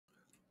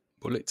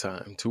Bullet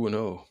time,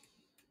 2-0.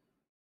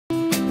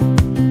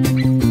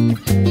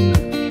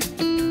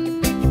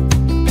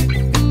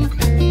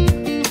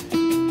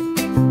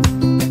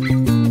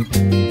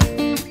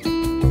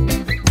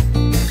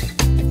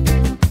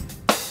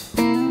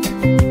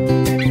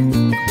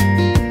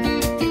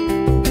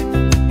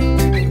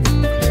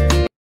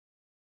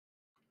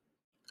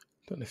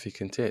 Don't know if you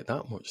can take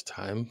that much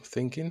time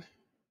thinking.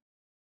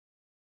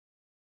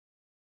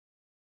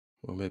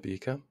 Or maybe you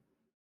can.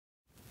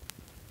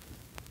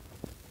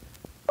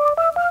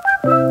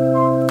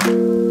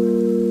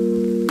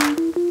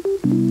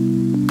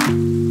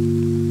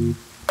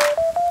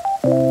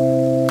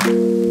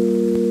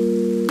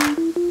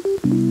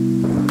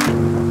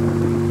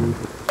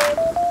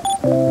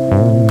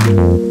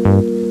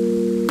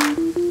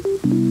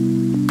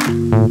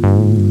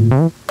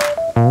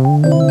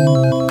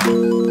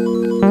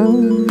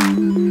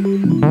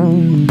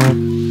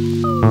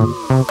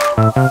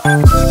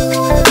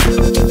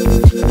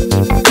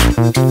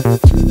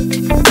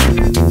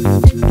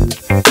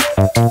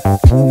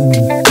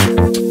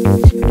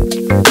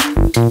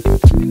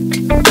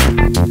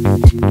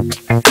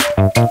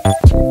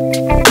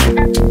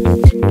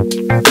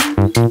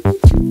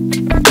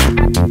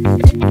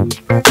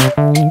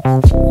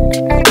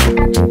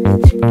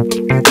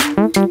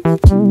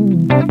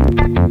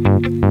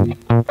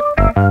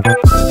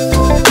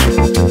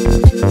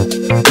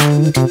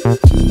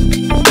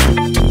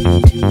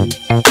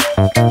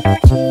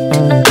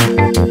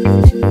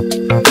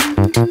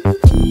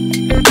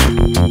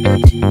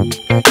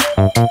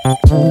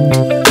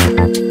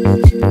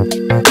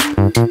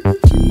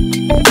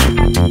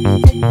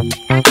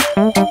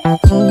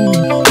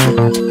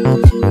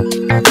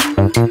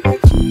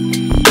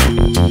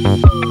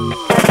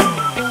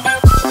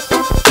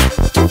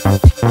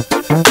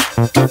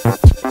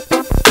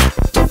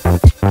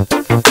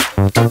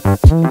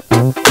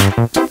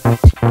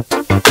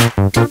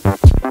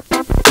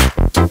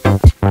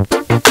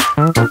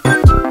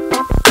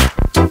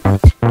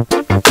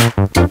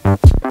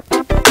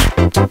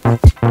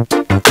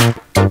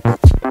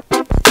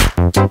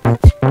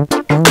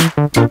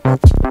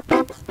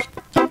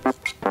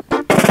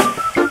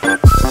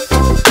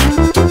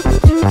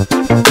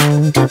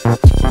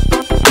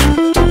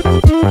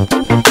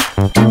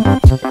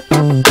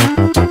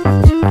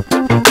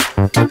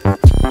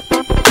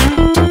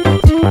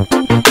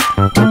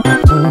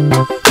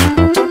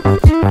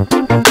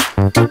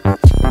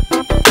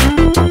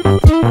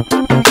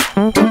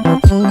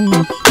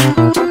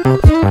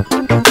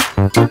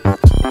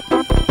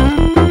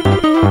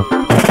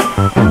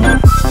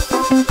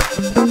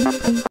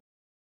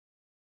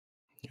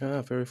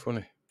 Very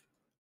funny.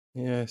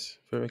 Yes,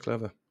 very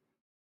clever.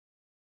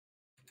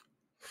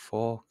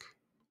 Fork.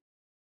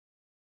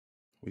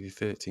 With your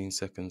 13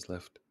 seconds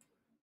left.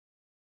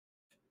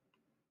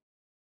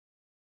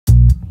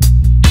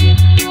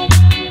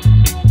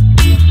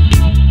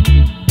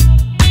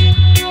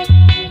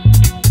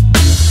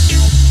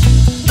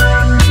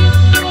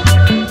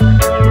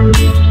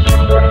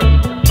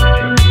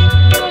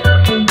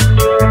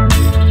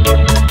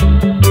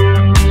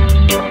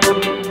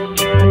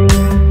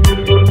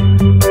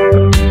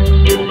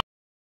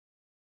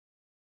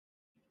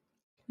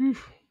 Whew.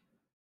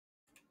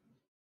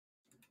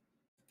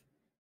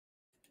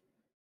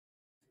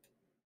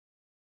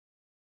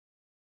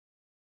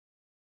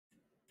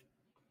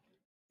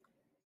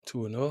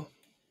 2-0.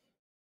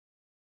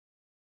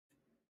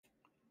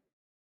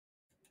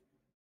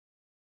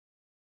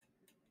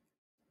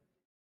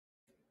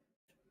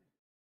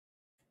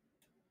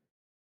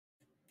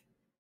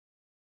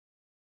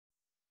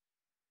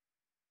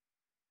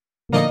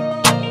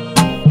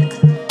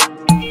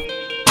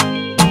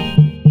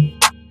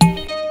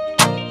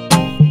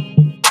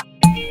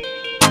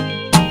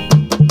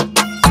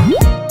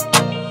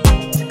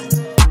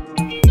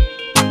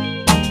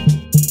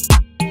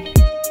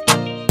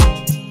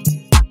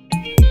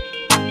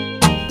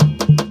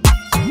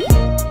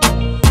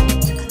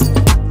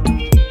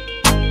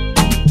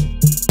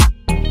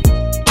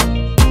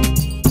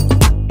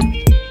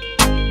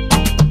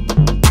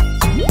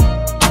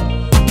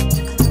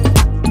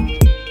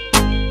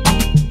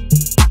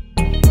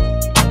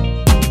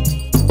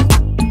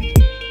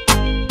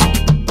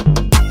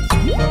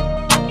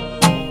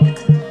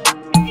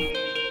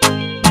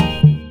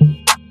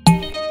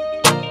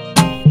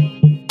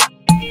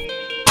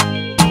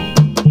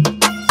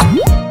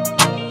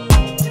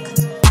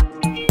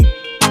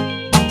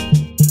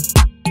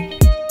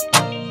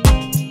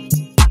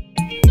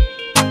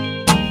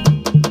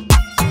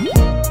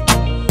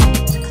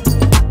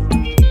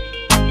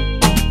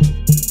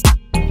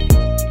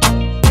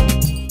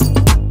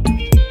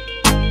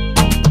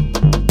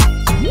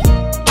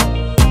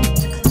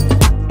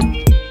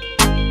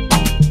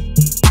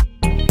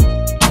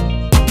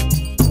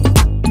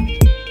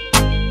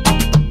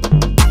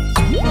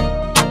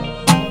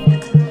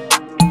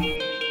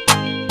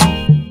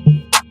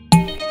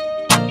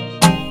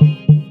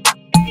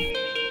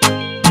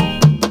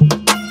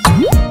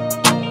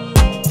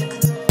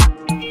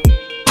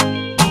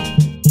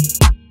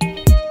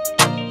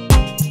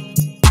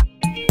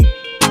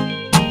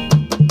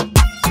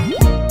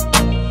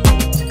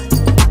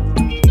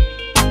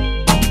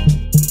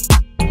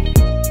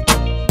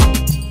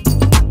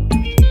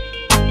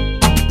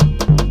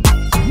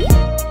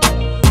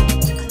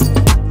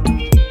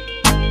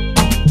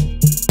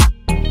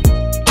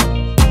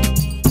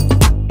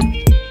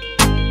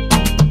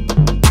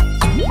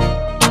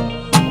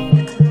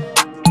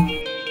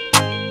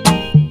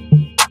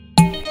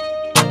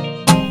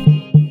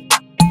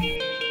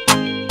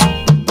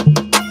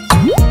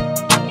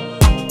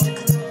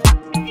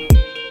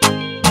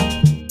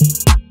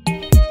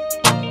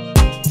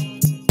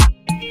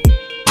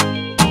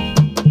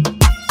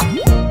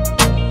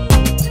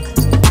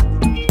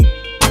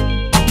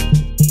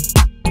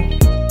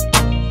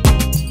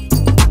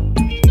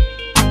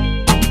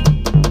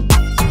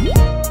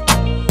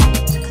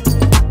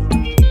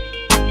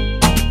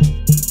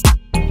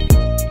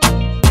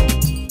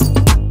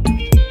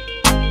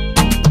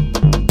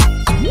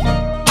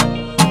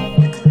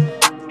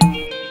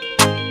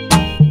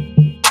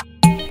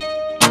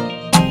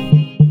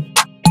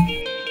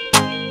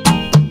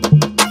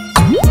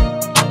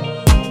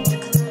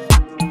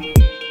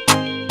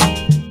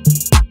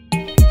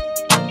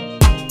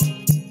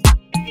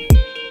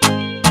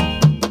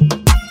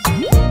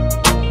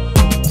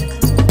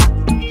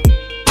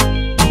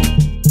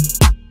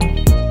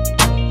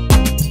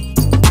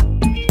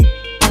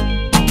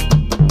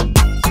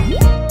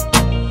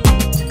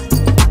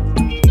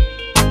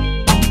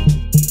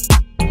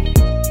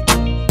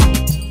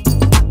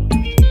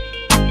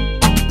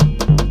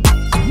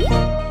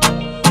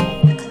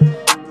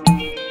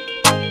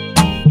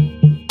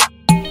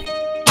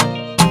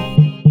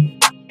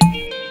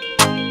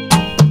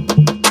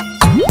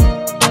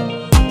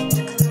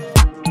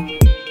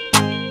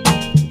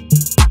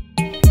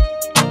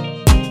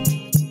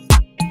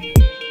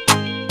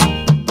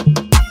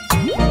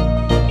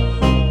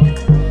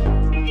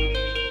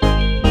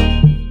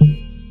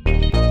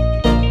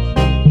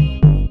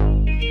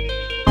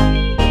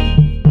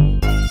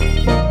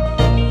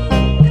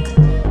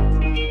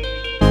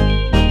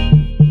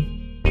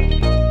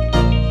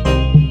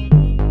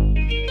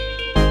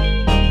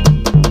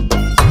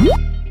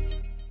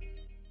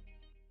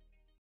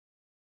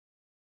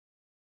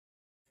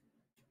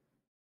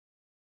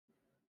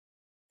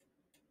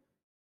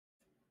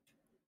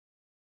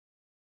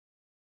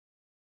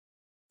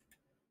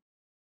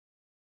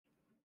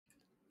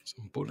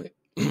 Some bullet.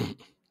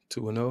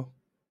 2-0.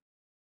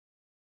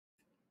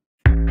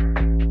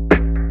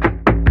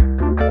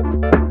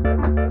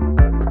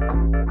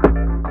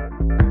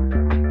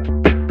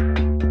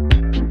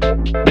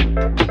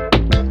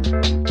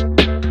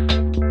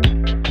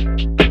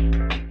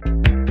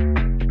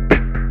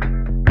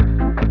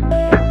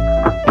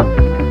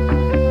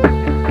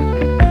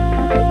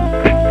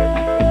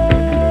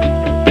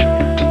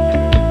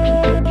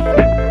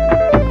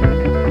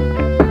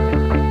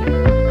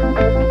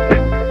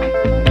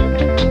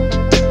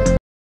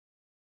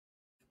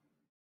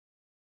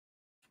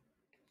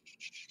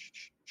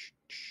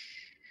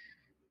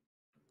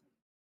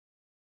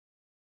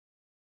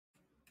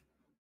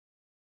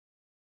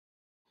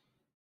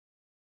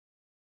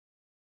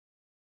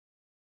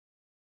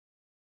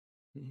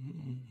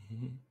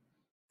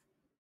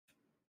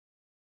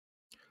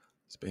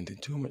 Spending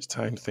too much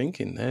time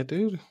thinking there,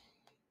 dude.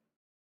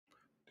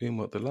 Doing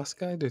what the last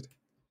guy did.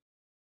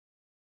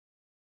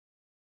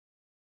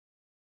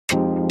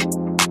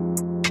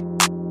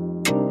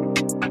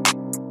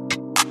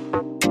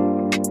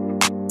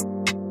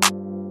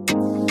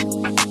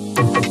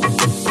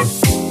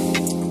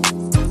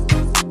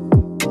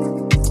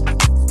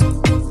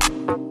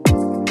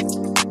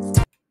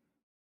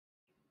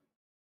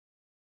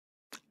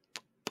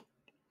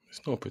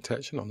 There's no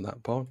protection on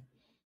that pawn.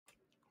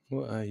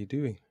 What are you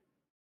doing?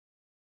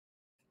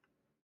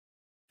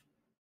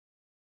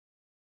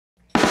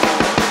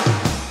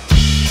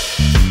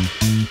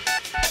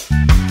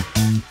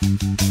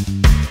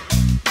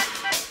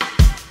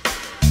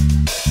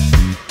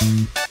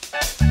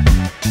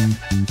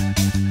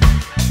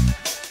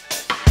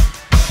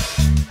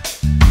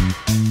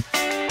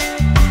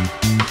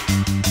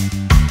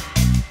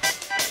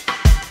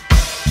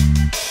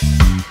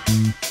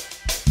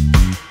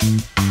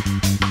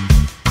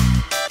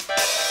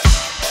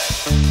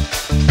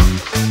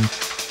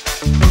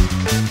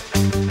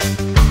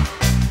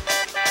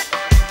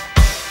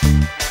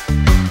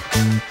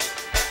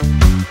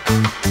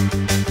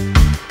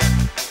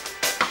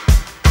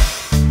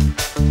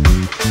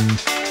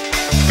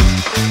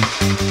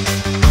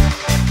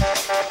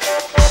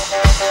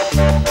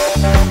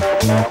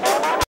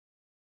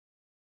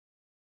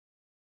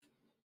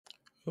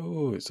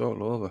 Oh, it's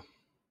all over.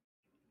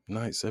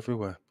 Knights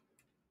everywhere.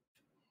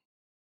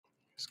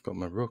 It's got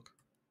my rook.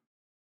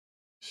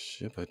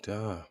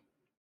 Shibada.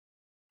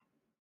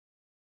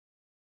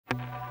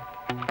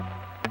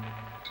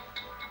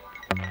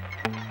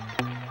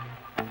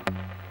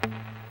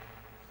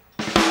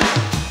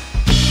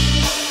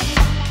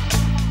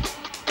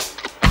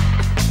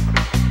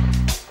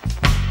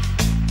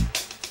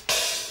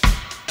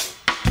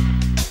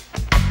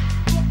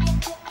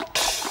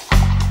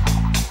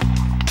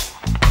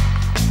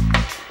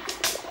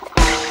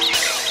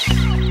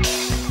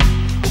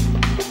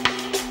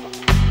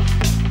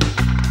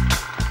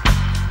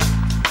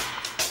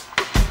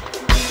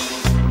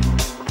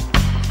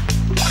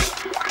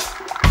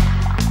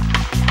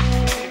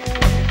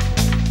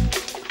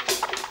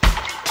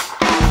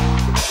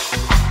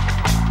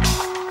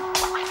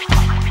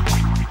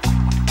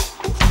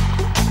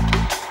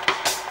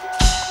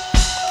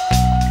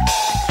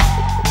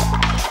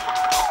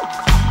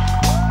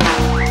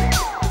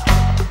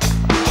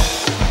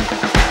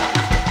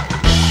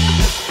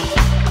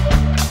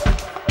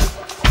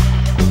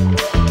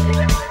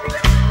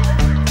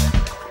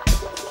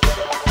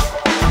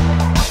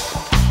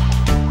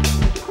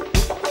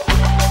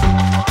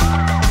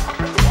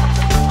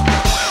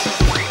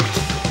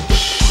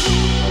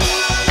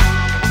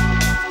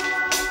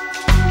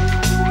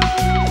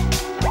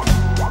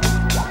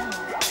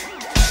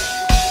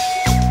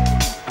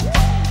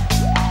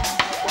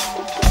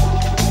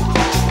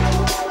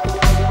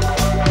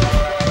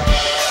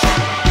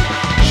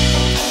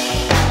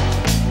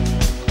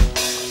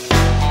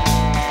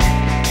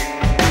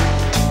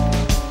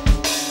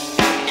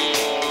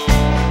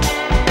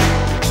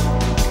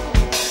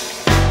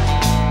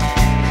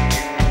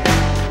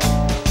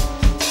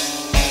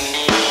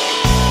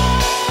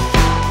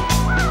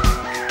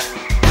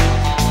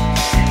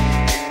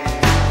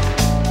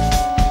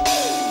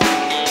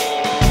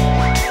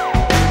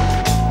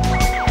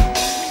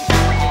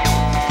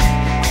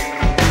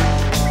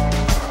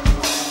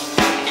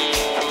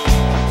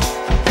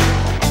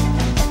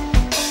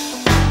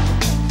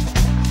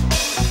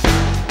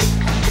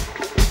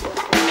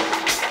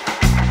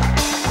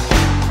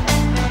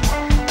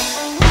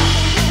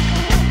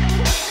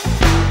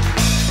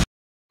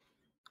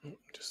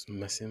 Just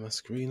messing my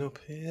screen up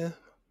here.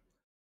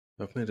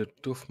 I've made a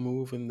duff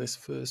move in this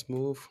first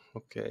move.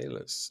 Okay,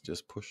 let's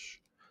just push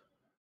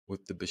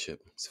with the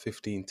bishop. It's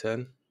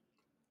 15-10.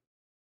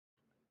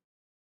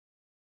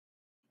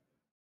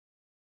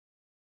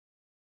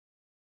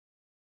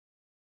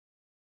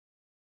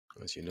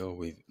 As you know,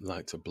 we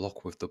like to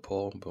block with the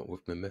pawn, but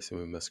with me messing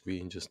with my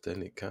screen just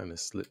then, it kind of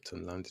slipped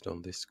and landed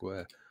on this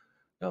square.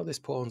 Now this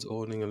pawn's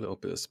owning a little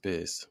bit of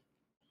space,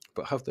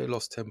 but have they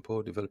lost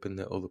tempo developing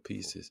their other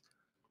pieces?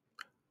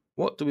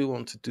 What do we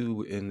want to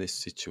do in this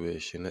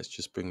situation? Let's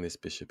just bring this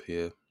bishop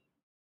here.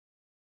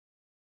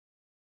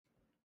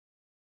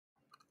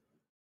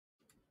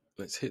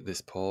 Let's hit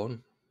this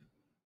pawn.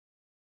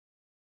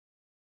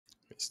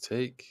 Let's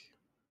take.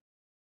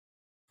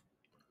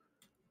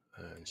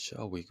 And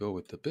shall we go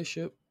with the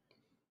bishop?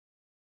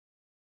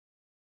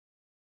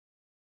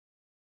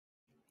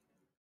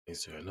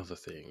 Is there another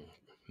thing?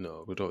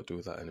 No, we don't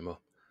do that anymore.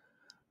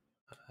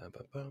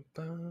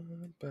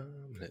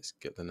 Let's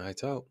get the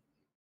knight out.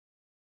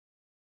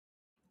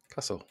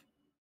 Castle.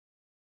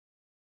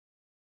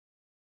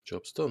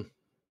 Job's done.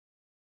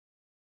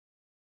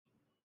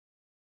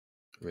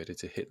 Ready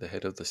to hit the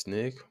head of the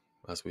snake.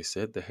 As we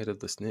said, the head of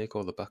the snake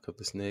or the back of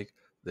the snake,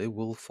 they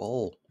will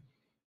fall.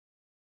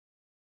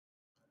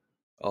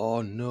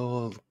 Oh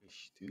no,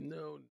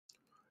 no.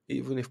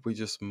 Even if we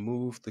just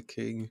move the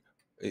king,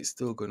 it's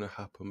still going to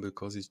happen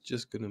because it's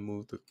just going to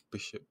move the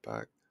bishop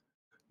back.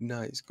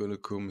 Knight's going to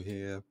come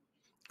here.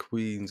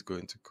 Queen's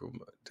going to come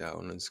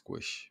down and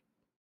squish.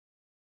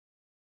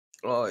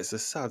 Oh, it's a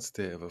sad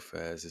state of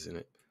affairs, isn't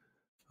it?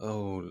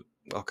 Oh,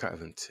 I can't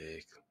even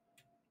take.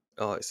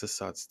 Oh, it's a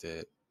sad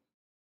state.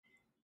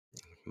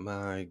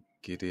 My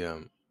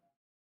Gideon.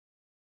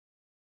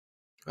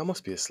 I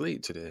must be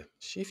asleep today.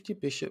 Shift your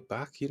bishop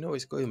back. You know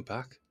it's going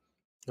back.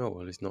 Oh,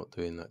 well, he's not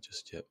doing that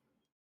just yet.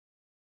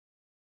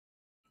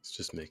 It's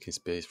just making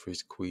space for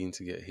his queen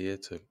to get here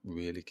to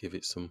really give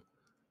it some...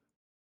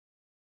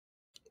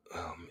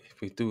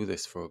 if we do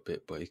this for a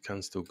bit, but he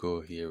can still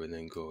go here and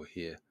then go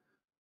here.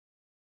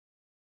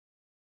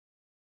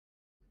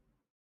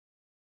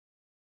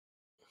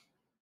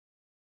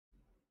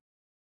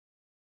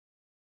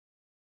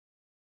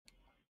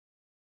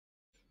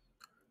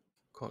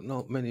 Got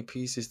not many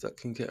pieces that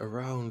can get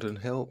around and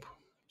help.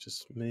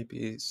 Just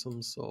maybe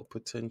some sort of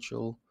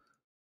potential.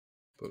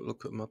 But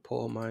look at my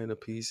poor minor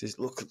pieces.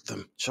 Look at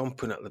them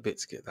chomping at the bit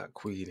to get that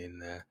queen in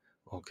there.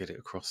 Or get it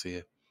across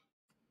here.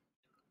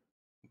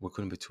 We're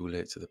going to be too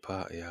late to the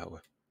party, aren't we?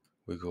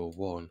 We go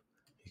one.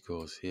 He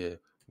goes here.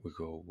 We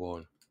go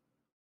one.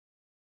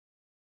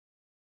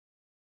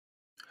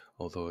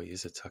 Although he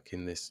is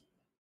attacking this.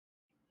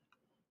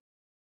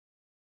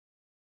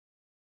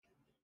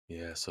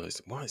 Yeah, so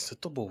it's a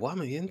double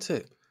whammy, isn't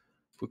it?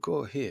 If we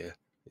go here,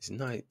 it's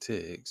knight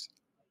takes,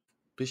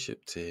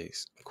 bishop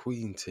takes,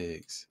 queen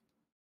takes.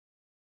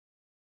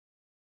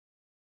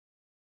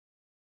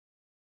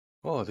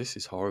 Oh, this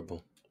is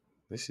horrible.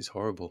 This is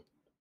horrible.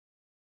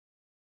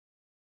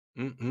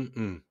 There's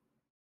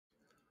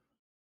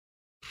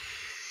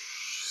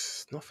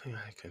nothing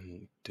I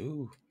can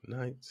do.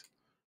 Knight.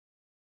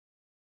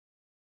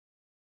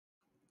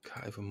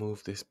 Can't even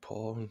move this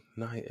pawn.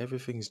 Knight,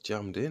 everything's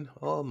jammed in.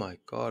 Oh my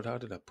god, how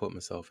did I put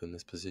myself in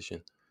this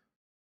position?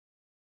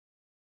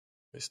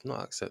 It's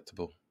not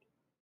acceptable.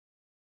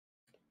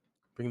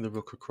 Bring the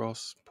rook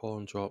across.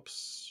 Pawn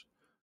drops.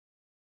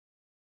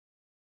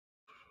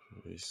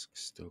 He's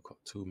still got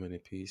too many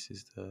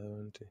pieces there,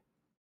 hasn't he?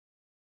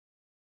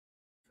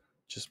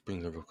 Just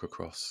bring the rook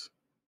across.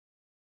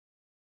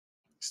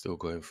 Still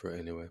going for it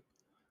anyway.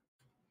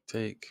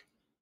 Take.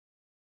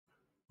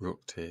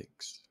 Rook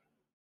takes.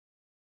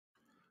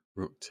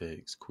 Rook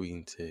takes.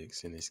 Queen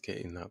takes. And he's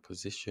getting that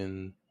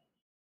position.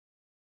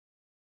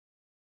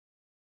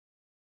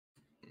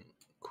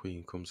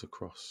 Queen comes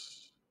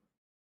across.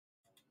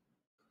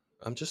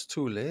 I'm just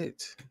too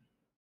late.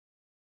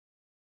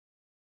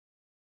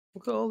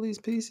 Look at all these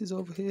pieces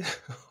over here.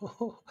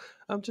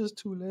 I'm just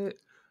too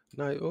late.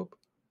 Knight up.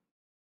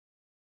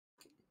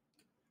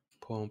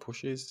 Pawn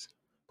pushes.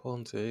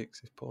 Pawn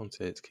takes. If pawn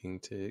takes, king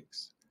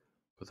takes.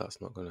 But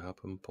that's not going to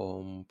happen.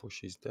 Pawn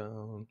pushes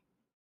down.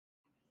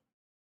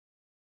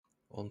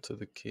 Onto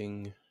the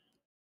king.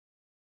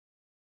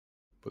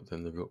 But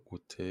then the rook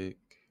would take.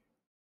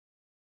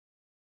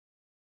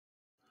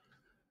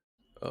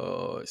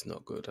 Oh, it's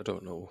not good. I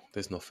don't know.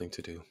 There's nothing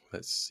to do.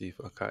 Let's see if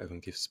I can't even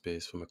give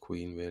space for my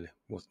queen, really.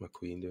 What's my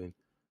queen doing?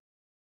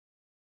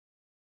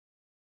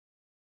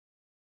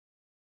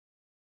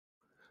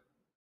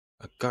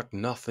 I got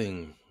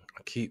nothing.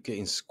 I keep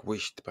getting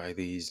squished by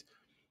these.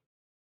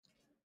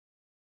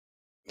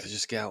 They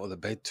just get out of the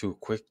bed too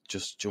quick,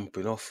 just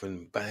jumping off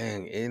and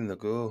bang, in the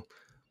go.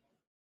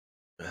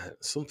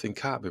 Something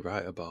can't be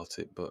right about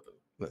it, but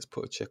let's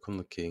put a check on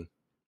the king.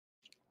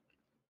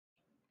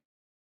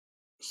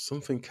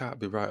 Something can't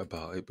be right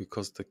about it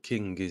because the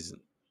king is...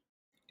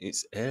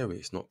 It's area,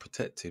 it's not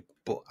protected,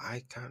 but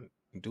I can't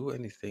do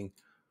anything.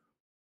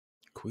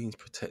 Queen's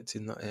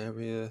protecting that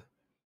area.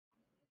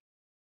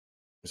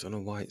 It's on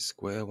a white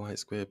square,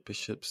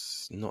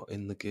 bishop's not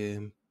in the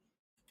game.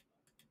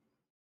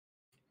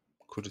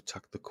 Could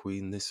attack the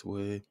queen this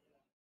way.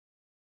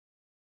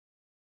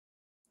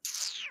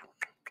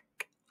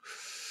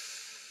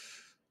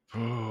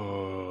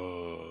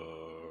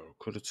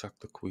 Could attack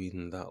the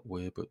queen that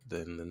way, but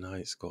then the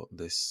knight's got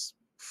this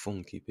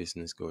funky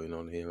business going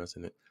on here,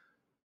 hasn't it?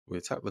 We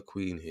attack the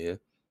queen here.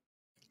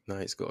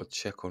 Knight's got a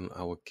check on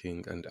our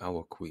king and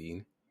our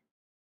queen.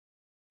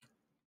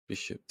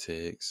 Bishop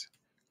takes.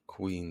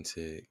 Queen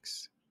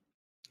takes.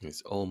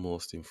 It's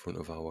almost in front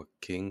of our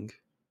king.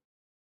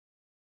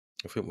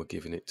 I think we're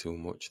giving it too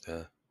much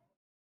there.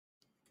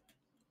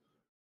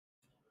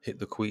 Hit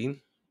the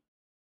queen.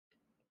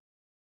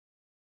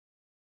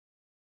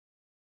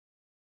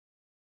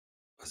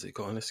 Has it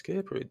got an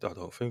escape route? I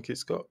don't think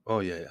it's got. Oh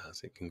yeah, it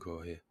has. It can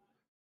go here.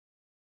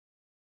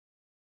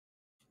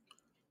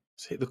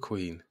 Let's hit the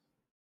queen.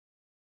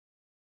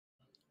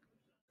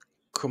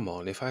 Come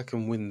on, if I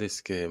can win this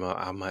game,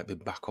 I might be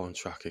back on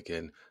track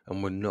again,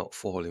 and we're not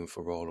falling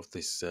for all of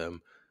this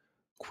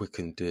quick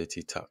and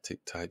dirty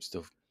tactic type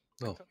stuff.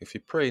 Well, if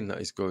you're praying that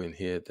he's going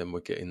here, then we're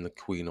getting the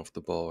queen off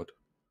the board.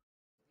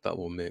 That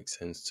will make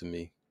sense to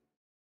me.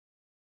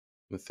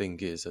 The thing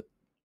is that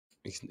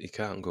he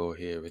can't go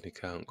here and he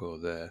can't go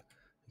there.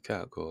 He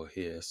can't go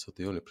here, so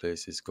the only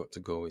place he's got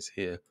to go is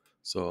here.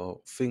 So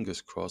fingers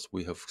crossed,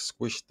 we have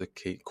squished the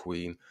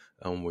queen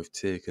and we've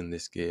taken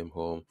this game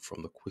home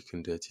from the quick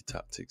and dirty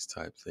tactics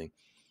type thing.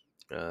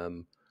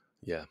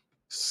 Yeah,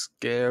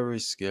 scary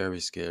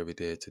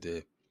day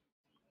today.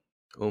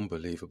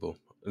 Unbelievable.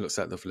 It looks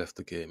like they've left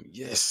the game.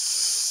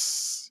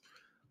 Yes!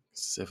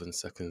 7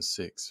 seconds,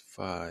 6,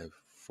 5,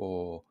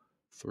 4,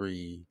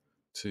 3,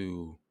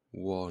 2,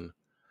 1.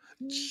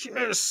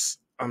 Yes!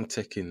 I'm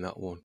taking that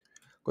one.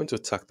 Going to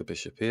attack the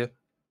bishop here.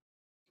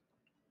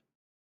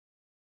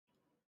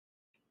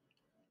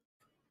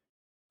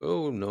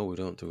 Oh, no, we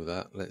don't do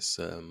that. Let's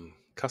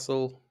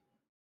castle.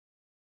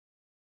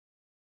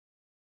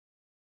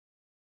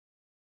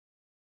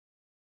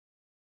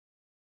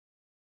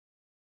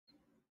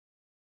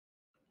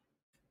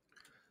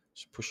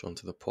 Just push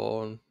onto the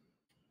pawn.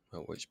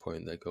 At which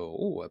point they go,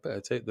 oh, I better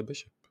take the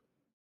bishop.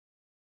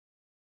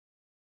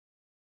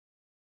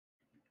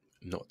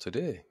 Not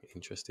today.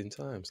 Interesting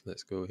times.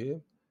 Let's go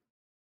here.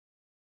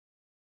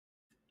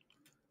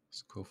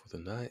 Let's go for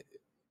the knight.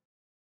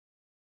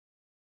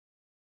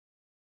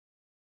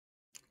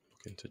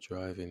 Looking to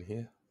drive in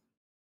here.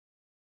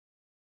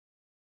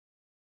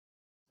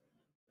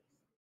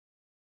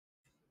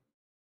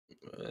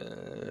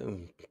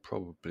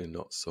 Probably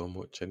not so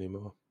much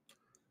anymore.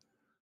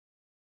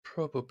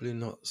 Probably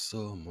not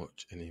so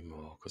much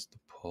anymore because the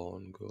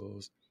pawn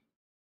goes.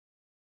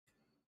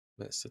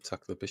 Let's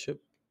attack the bishop.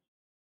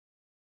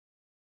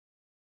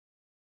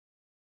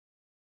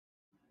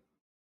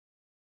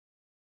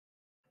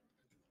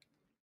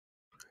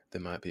 They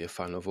might be a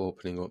fan of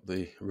opening up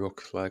the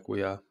rook like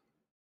we are.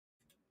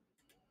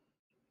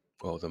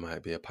 Or there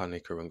might be a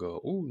panicker and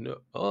go, oh no,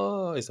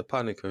 oh, he's a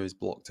panicker, he's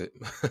blocked it.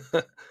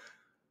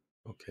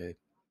 Okay.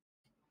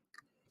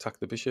 Attack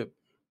the bishop.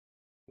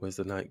 Where's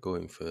the knight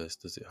going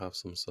first? Does it have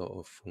some sort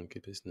of funky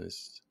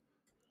business?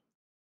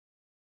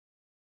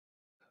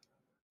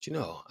 Do you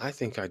know, I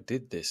think I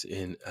did this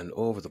in an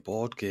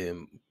over-the-board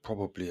game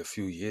probably a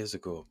few years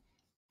ago.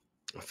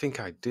 I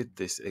think I did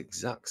this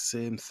exact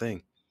same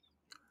thing.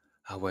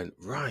 I went,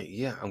 right,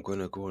 yeah, I'm going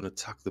to go and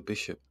attack the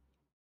bishop.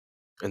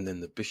 And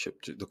then the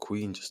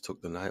queen just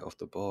took the knight off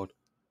the board.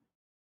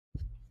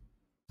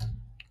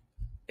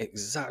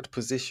 Exact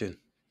position.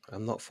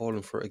 I'm not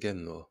falling for it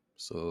again though.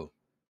 So,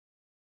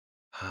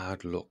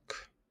 hard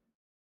luck.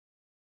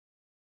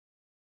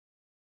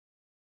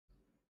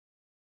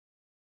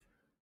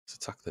 Let's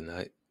attack the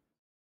knight.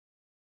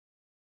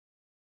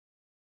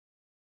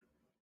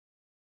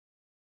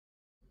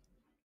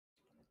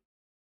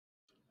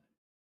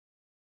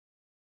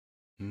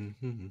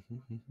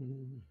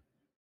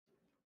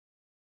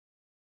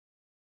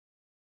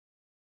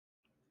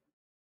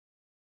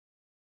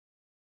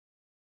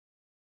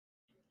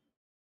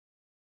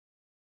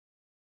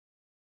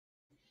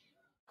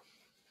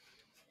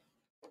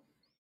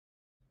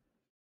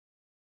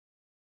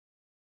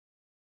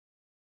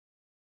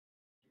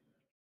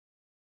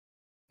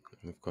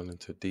 We've gone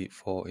into deep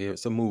fort here.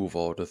 It's a move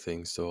order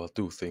thing, so I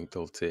do think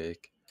they'll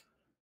take.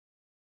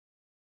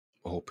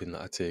 Hoping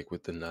that I take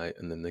with the knight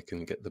and then they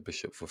can get the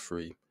bishop for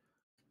free.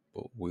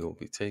 But we'll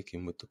be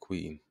taking with the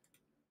queen.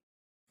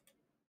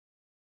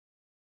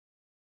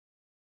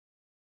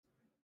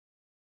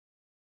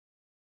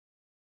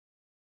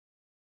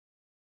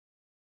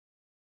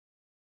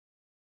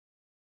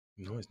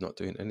 No, he's not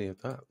doing any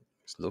of that.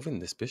 He's loving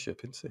this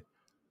bishop, isn't he?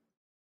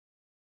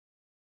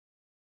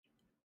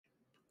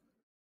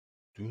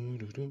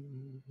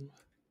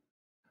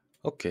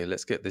 Okay,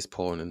 let's get this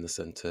pawn in the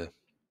center.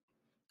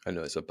 I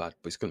know it's going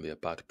to be a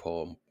bad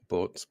pawn,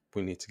 but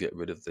we need to get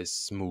rid of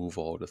this move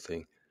order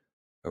thing,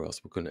 or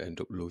else we're going to end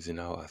up losing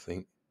out, I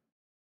think.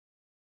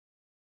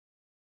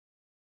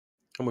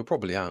 And we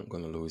probably aren't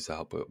going to lose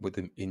out, but with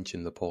him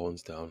inching the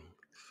pawns down,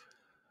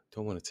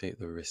 don't want to take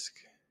the risk.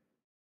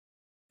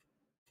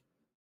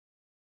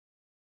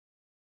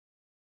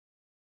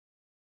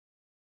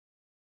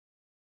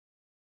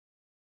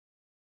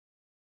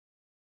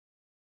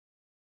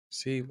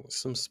 See,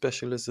 some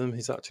specialism.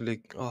 He's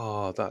actually...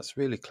 Oh, that's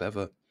really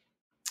clever.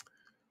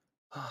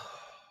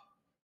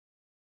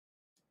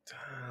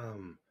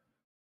 Damn.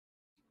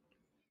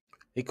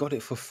 He got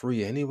it for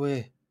free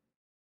anyway.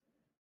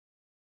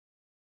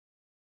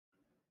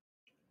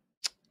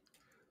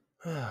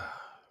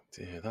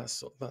 Dear,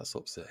 that's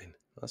upsetting.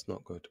 That's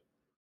not good.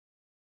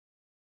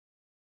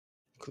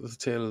 Look at the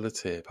tail of the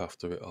tape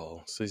after it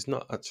all. So he's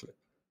not actually...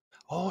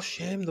 Oh,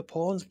 shame, the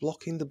pawn's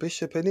blocking the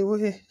bishop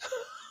anyway.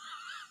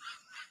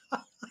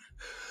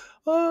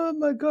 Oh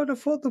my god! I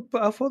thought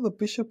the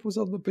bishop was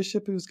on the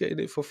bishop. He was getting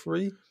it for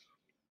free.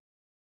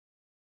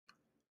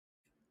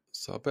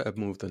 So I better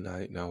move the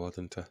knight now,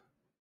 hadn't I?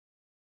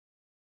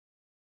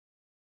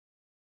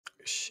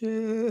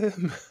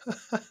 Shame.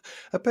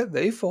 I bet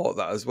they thought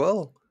that as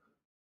well.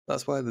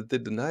 That's why they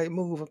did the knight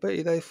move. I bet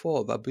you they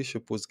thought that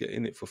bishop was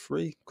getting it for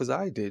free, because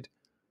I did.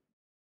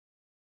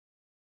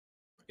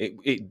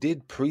 It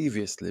did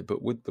previously,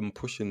 but with them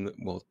pushing,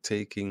 well,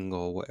 taking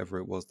or whatever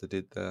it was they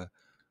did there,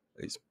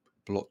 it's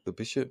blocked the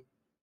bishop.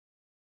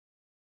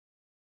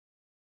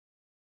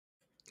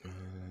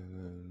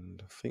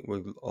 And I think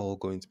we're all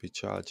going to be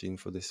charging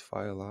for this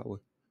file, aren't we?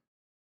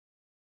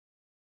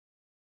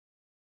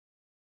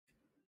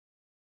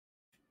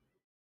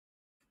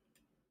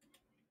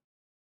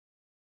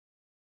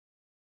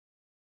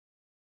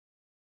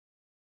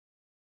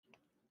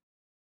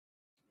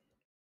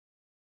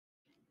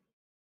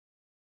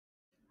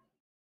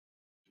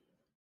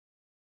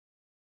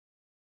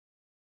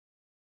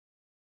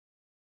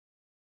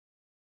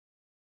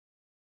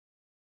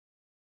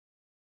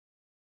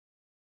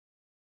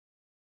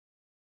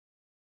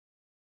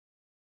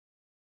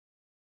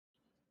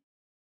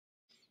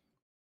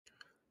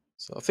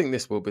 So I think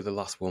this will be the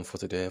last one for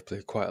today. I've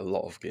played quite a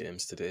lot of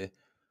games today.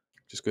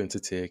 Just going to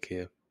take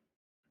here.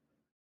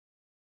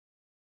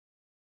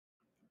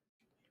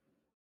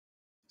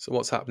 So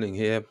what's happening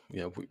here?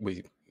 Yeah,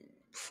 we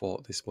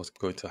thought this was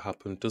going to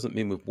happen. Doesn't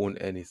mean we've won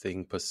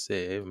anything per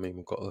se. I mean,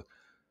 we've got a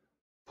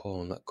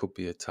pawn that could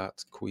be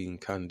attacked. Queen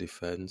can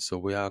defend. So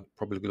we are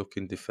probably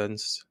looking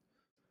defense.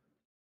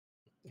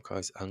 The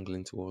guy's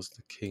angling towards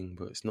the king,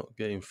 but it's not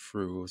getting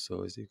through.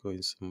 So is he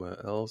going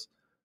somewhere else?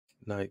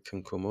 Knight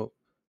can come up.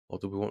 Or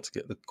do we want to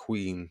get the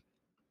queen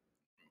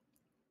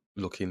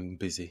looking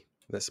busy?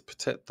 Let's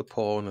protect the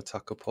pawn,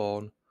 attack a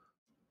pawn.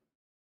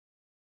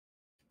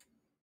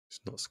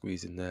 It's not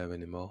squeezing there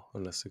anymore,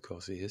 unless of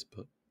course he is,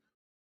 but...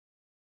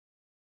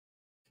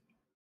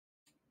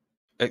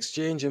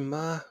 Exchange and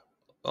Ma.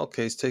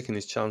 Okay, he's taking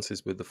his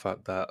chances with the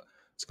fact that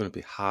it's going to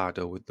be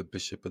harder with the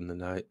bishop and the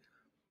knight.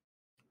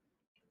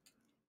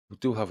 We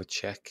do have a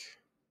check.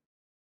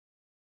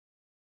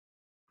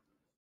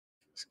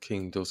 This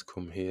king does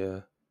come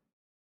here.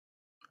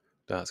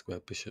 That's where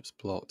bishop's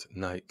blocked.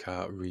 Knight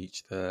can't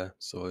reach there.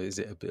 So is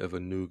it a bit of a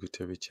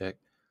nugatory check?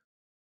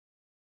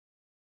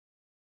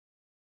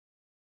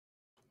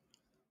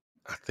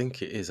 I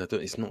think it is.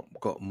 It's not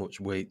got much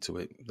weight to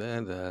it.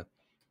 There.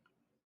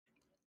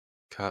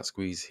 Can't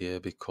squeeze here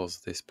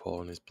because this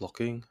pawn is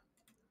blocking.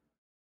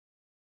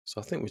 So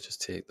I think we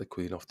just take the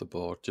queen off the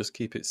board. Just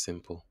keep it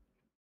simple.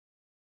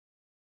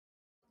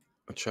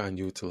 And try and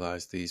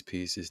utilise these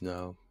pieces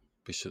now.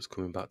 Bishop's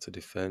coming back to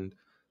defend.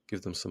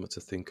 Give them something to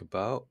think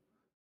about.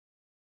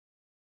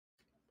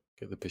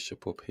 Get the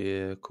bishop up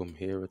here. Come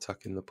here,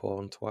 attacking the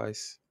pawn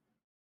twice.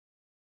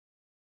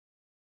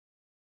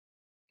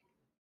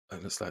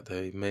 It looks like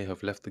they may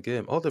have left the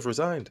game. Oh, they've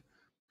resigned.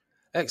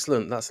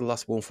 Excellent. That's the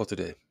last one for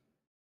today.